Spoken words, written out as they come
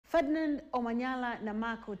Ferdinand Omanyala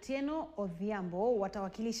na Otieno Odhiambo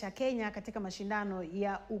watawakilisha Kenya katika mashindano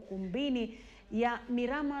ya ukumbini ya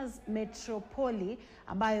Miramas Metropoli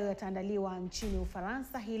ambayo yataandaliwa nchini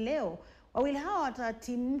Ufaransa hii leo. Wawili hao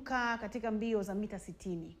watatimka katika mbio za mita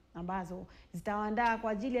 60 ambazo zitawaandaa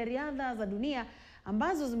kwa ajili ya riadha za dunia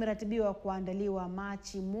ambazo zimeratibiwa kuandaliwa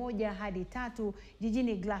Machi 1 hadi 3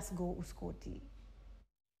 jijini Glasgow, Uskoti.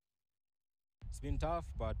 It's been tough,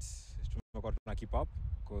 but we're going to keep up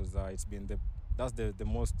because that's the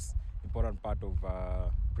most important part of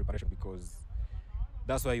preparation, because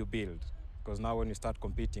that's where you build. Because now when you start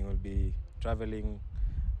competing, we'll be traveling,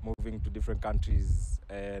 moving to different countries,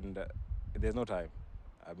 and there's no time.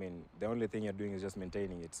 I mean, the only thing you're doing is just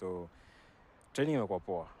maintaining it. So training is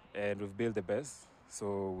poor, and we've built the best.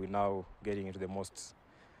 So we're now getting into the most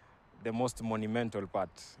monumental part.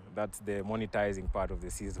 That's the monetizing part of the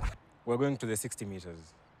season. We're going to the 60 meters,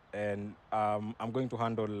 and I'm going to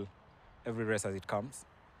handle every race as it comes.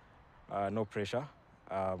 No pressure.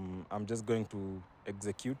 I'm just going to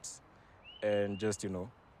execute and just,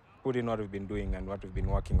 put in what we've been doing and what we've been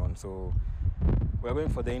working on. So we're going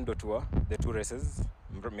for the Indo tour, the 2 races,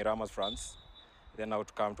 Miramas, France. Then I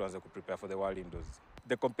would come to prepare for the World Indoors.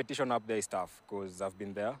 The competition up there is tough because I've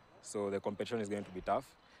been there. So the competition is going to be tough,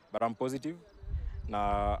 but I'm positive.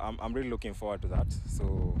 Now, I'm really looking forward to that.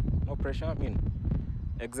 So no pressure. I mean,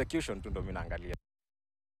 execution tu ndo mimi naangalia.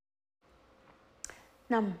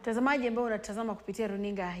 Naam, mtazamaji ambao unatazama kupitia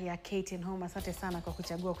runinga ya KTN Home, asante sana kwa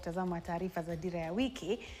kuchagua kutazama taarifa za Dira ya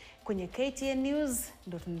Wiki. Kwenye KTN News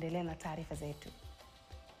ndo tunaendelea na taarifa zetu.